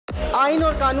आइन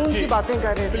और कानून की बातें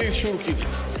कर रहे थे। प्लीज शुरू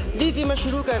कीजिए। जी मैं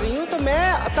शुरू कर रही हूँ। तो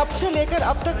मैं तब से लेकर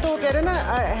अब तक तो वो कह रहे ना,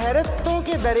 हैरतों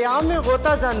के दरिया में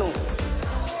गोता जानूं,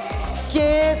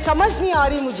 कि समझ नहीं आ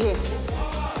रही मुझे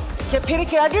कि फिर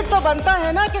क्रेडिट तो बनता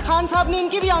है ना कि खान साहब ने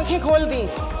इनकी भी आंखें खोल दी।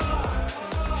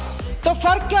 तो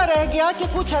फ़र्क क्या रह गया कि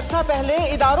कुछ अर्सा पहले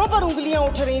इदारों पर उंगलियां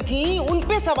उठ रही थीं, उन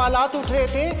पे सवालात उठ रहे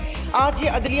थे, आज ये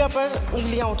अदलिया पर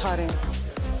उंगलियां उठा रहे हैं।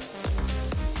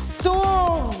 तो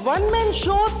वन मैन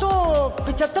शो तो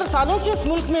 75 सालों से इस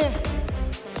मुल्क में,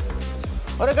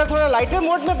 और अगर थोड़ा लाइटर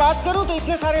मोड में बात करूं तो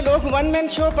इतने सारे लोग वन मैन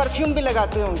शो परफ्यूम भी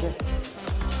लगाते होंगे।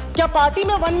 क्या पार्टी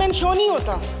में वन मैन शो नहीं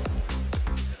होता?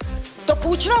 तो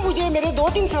पूछना मुझे, मेरे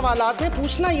 2-3 सवालात हैं।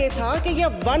 पूछना ये था कि यह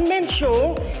वन मैन शो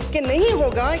कि नहीं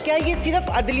होगा, क्या ये सिर्फ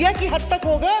अदलिया की हद तक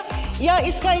होगा या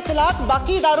इसका इतलाक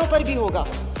बाकी इदारों पर भी होगा?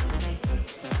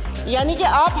 यानी कि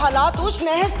आप हालात उस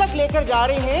नहज तक लेकर जा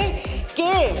रहे हैं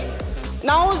कि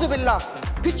नाउज़ुबिल्लाह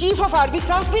फिर चीफ ऑफ आर्मी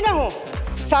स्टाफ भी ना हो,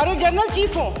 सारे जनरल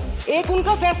चीफ हों, एक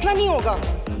उनका फैसला नहीं होगा।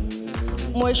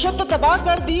 मुईशत तो तबाह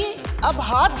कर दी, अब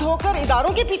हाथ धोकर इदारों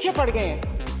के पीछे पड़ गए हैं।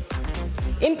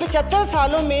 इन 75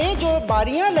 सालों में जो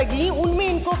बारियां लगी उनमें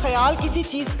इनको ख्याल किसी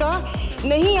चीज़ का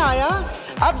नहीं आया।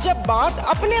 अब जब बात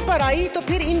अपने पर आई तो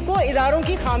फिर इनको इदारों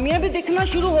की खामियां भी दिखना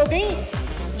शुरू हो गई।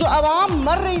 जो आवाम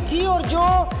मर रही थी और जो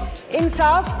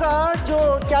इंसाफ का जो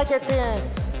क्या कहते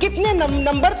हैं कितने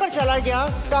नंबर पर चला गया,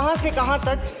 कहाँ से कहाँ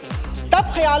तक,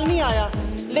 तब ख्याल नहीं आया।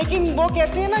 लेकिन वो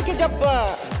कहते हैं ना कि जब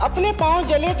अपने पाँव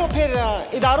जले तो फिर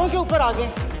इदारों के ऊपर आ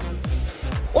गए।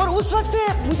 और उस वक्त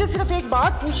से मुझे सिर्फ एक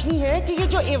बात पूछनी है कि ये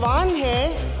जो ऐवान है,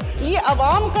 ये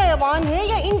अवाम का ऐवान है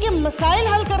या इनके मसाइल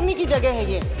हल करने की जगह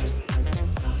है? ये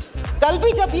कल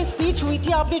भी जब ये स्पीच हुई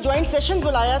थी, आपने जॉइंट सेशन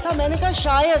बुलाया था, मैंने कहा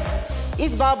शायद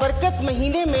इस बाबरकत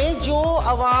महीने में जो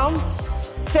अवाम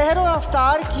सहर व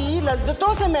अफ्तार की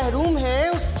लज्जतों से महरूम है,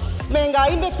 उस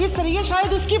महंगाई में पिस रही है,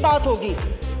 शायद उसकी बात होगी।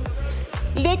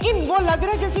 लेकिन वो लग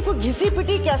रहा है जैसे कोई घिसी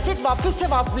पिटी कैसेट वापस से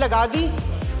लगा दी,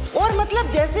 और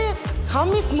मतलब जैसे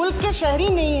हम इस मुल्क के शहरी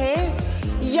नहीं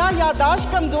हैं या यादाश्त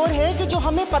कमज़ोर है कि जो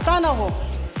हमें पता ना हो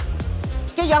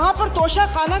कि यहाँ पर तोशा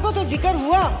खाना का तो जिक्र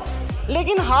हुआ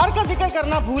लेकिन हार का जिक्र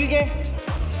करना भूल गए।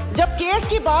 जब केस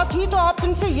की बात हुई तो आप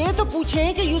इनसे ये तो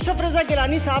पूछें कि यूसुफ रज़ा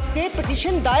गिलानी साहब के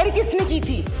पिटीशन दायर किसने की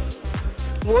थी?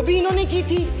 वो भी इन्होंने की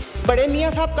थी। बड़े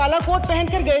मियाँ साहब काला कोट पहन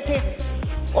कर गए थे।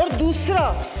 और दूसरा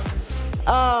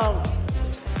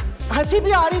हंसी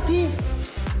भी आ रही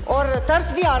थी और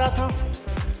तरस भी आ रहा था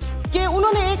कि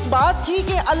उन्होंने एक बात की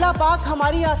कि अल्लाह पाक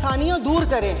हमारी आसानियाँ दूर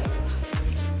करें।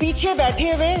 पीछे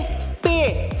बैठे हुए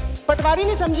पटवारी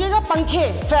नहीं समझिएगा,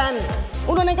 पंखे, फैन,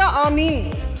 उन्होंने कहा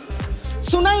आमीन।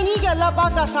 सुना ही नहीं कि अल्लाह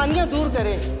पाक आसानियाँ दूर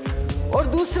करे। और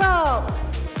दूसरा,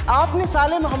 आपने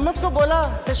साले मोहम्मद को बोला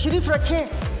तशरीफ़ रखें,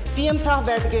 पीएम साहब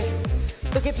बैठ गए,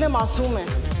 तो कितने मासूम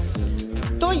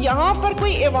हैं। तो यहाँ पर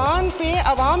कोई ऐवान पे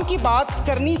अवाम की बात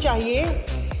करनी चाहिए।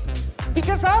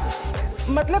 स्पीकर साहब,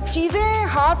 मतलब चीज़ें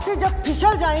हाथ से जब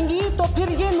फिसल जाएंगी तो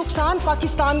फिर ये नुकसान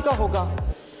पाकिस्तान का होगा।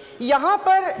 यहाँ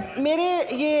पर मेरे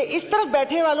ये इस तरफ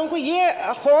बैठे वालों को ये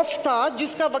खौफ था,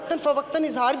 जिसका वक्तन फ़वक्तन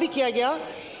इजहार भी किया गया,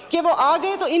 कि वो आ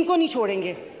गए तो इनको नहीं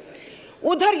छोड़ेंगे।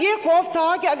 उधर ये खौफ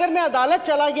था कि अगर मैं अदालत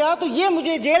चला गया तो ये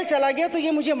मुझे, जेल चला गया तो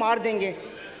ये मुझे मार देंगे।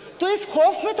 तो इस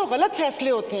खौफ में तो गलत फैसले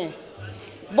होते हैं।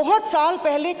 बहुत साल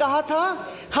पहले कहा था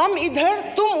हम इधर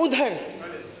तुम उधर,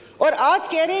 और आज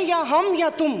कह रहे हैं या हम या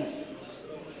तुम।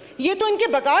 ये तो इनके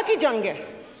बका की जंग है।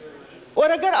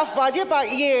 और अगर अफवाजे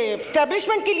ये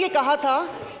एस्टेब्लिशमेंट के लिए कहा था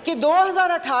कि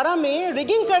 2018 में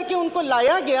रिगिंग करके उनको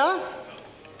लाया गया,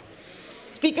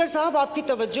 स्पीकर साहब आपकी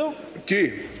तवज्जो जी,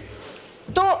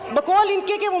 तो बकौल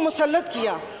इनके कि वो मुसल्लत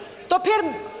किया, तो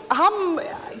फिर हम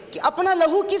अपना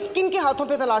लहू किन के हाथों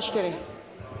पे तलाश करें?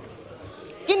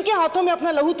 किन के हाथों में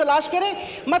अपना लहू तलाश करें?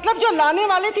 मतलब जो लाने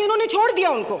वाले थे इन्होंने छोड़ दिया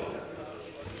उनको,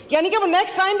 यानी कि वो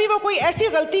नेक्स्ट टाइम भी वो कोई ऐसी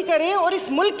गलती करे और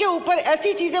इस मुल्क के ऊपर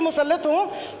ऐसी चीज़ें मुसल्लत हों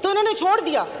तो उन्होंने छोड़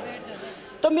दिया।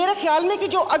 तो मेरे ख्याल में कि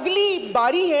जो अगली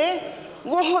बारी है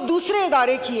वो दूसरे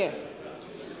इदारे की है।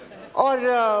 और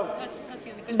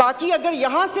बाकी अगर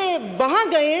यहाँ से वहाँ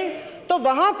गए तो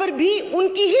वहाँ पर भी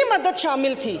उनकी ही मदद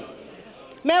शामिल थी,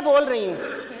 मैं बोल रही हूँ।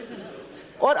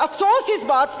 और अफसोस इस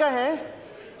बात का है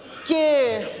कि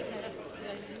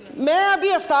मैं अभी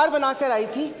अफ्तार बनाकर आई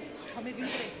थी,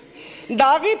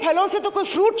 दागी फलों से तो कोई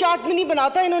फ्रूट चाट भी नहीं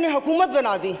बनाता, इन्होंने हुकूमत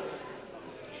बना दी।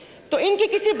 तो इनकी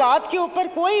किसी बात के ऊपर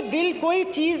कोई बिल, कोई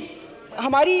चीज़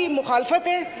हमारी मुखालफत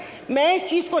है, मैं इस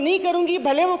चीज़ को नहीं करूंगी,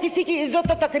 भले वो किसी की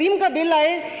इज्जत और तकरीम का बिल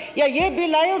आए या ये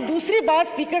बिल आए। और दूसरी बात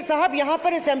स्पीकर साहब, यहाँ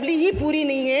पर असेंबली ही पूरी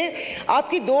नहीं है,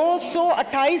 आपकी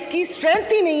 228 की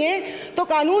स्ट्रेंथ ही नहीं है, तो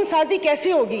कानून साजी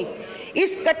कैसे होगी?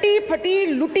 इस कटी फटी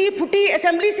लुटी फुटी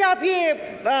असेंबली से आप ये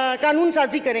कानून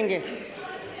साजी करेंगे?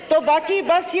 तो बाकी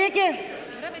बस ये कि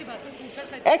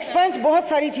एक्सपंज बहुत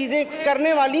सारी चीज़ें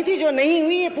करने वाली थी जो नहीं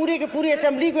हुई, ये पूरे के पूरी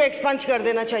असेंबली को एक्सपंज कर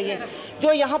देना चाहिए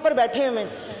जो यहाँ पर बैठे हुए।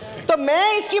 तो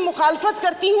मैं इसकी मुखालफत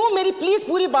करती हूँ, मेरी प्लीज़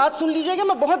पूरी बात सुन लीजिएगा।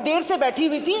 मैं बहुत देर से बैठी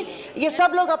हुई थी, ये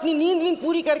सब लोग अपनी नींद वींद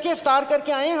पूरी करके इफ्तार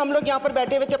करके आए हैं, हम लोग यहाँ पर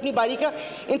बैठे हुए थे अपनी बारी का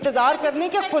इंतज़ार करने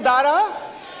के। खुदारा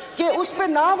कि उस पर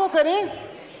ना वो करें।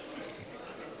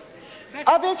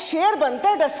 अब एक शेर बनता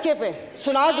है डस्के पे,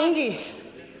 सुना दूंगी,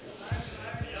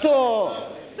 तो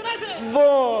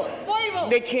वो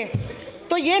देखिए,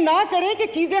 तो ये ना करें कि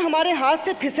चीज़ें हमारे हाथ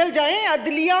से फिसल जाएं,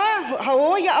 अदलिया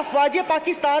हो या अफवाज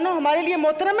पाकिस्तान हो, हमारे लिए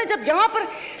मोहतरम है। जब यहाँ पर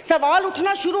सवाल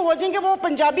उठना शुरू हो जाएंगे, वो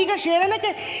पंजाबी का शेर है ना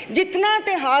कि जितना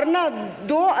ते हारना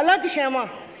दो अलग शैवा,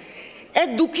 ए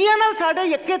दुखिया नाल साढ़े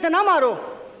यक्के ते ना मारो,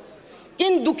 कि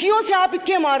इन दुखियों से आप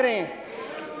इक्के मार रहे हैं।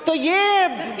 तो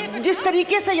ये जिस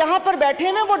तरीके से यहाँ पर बैठे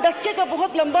हैं ना, वो डस्के का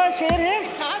बहुत लंबा शेर है,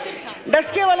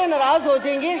 डस्के वाले नाराज़ हो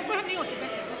जाएंगे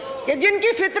कि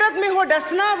जिनकी फितरत में हो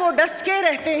डसना वो डस के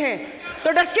रहते हैं,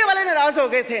 तो डस्के वाले नाराज़ हो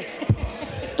गए थे।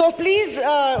 तो प्लीज़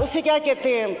उसे क्या कहते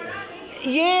हैं,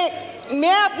 ये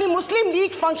मैं अपनी मुस्लिम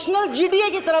लीग फंक्शनल जीडीए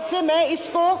की तरफ से मैं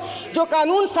इसको जो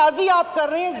कानून साजी आप कर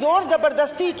रहे हैं ज़ोर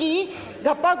ज़बरदस्ती की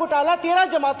घप्पा घोटाला 13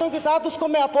 जमातों के साथ, उसको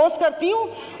मैं अपोज करती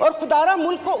हूँ। और खुदारा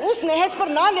मुल्क को उस नहज पर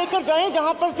ना लेकर जाएं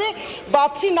जहाँ पर से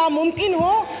वापसी नामुमकिन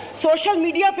हो। सोशल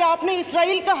मीडिया पे आपने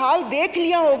इसराइल का हाल देख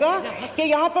लिया होगा कि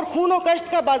यहाँ पर खून और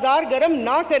कश्त का बाजार गर्म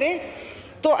ना करें,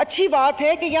 तो अच्छी बात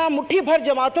है कि यहाँ मुट्ठी भर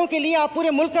जमातों के लिए आप पूरे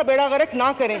मुल्क का बेड़ा गर्क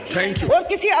ना करें। और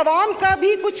किसी अवाम का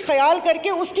भी कुछ ख्याल करके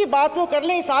उसकी बात वो कर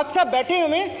लें। इसाक साहब बैठे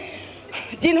हुए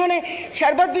जिन्होंने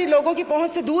शरबत भी लोगों की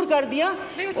पहुंच से दूर कर दिया,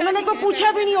 उन्होंने को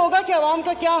पूछा भी नहीं होगा कि अवाम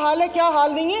का क्या हाल है क्या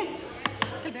हाल नहीं है।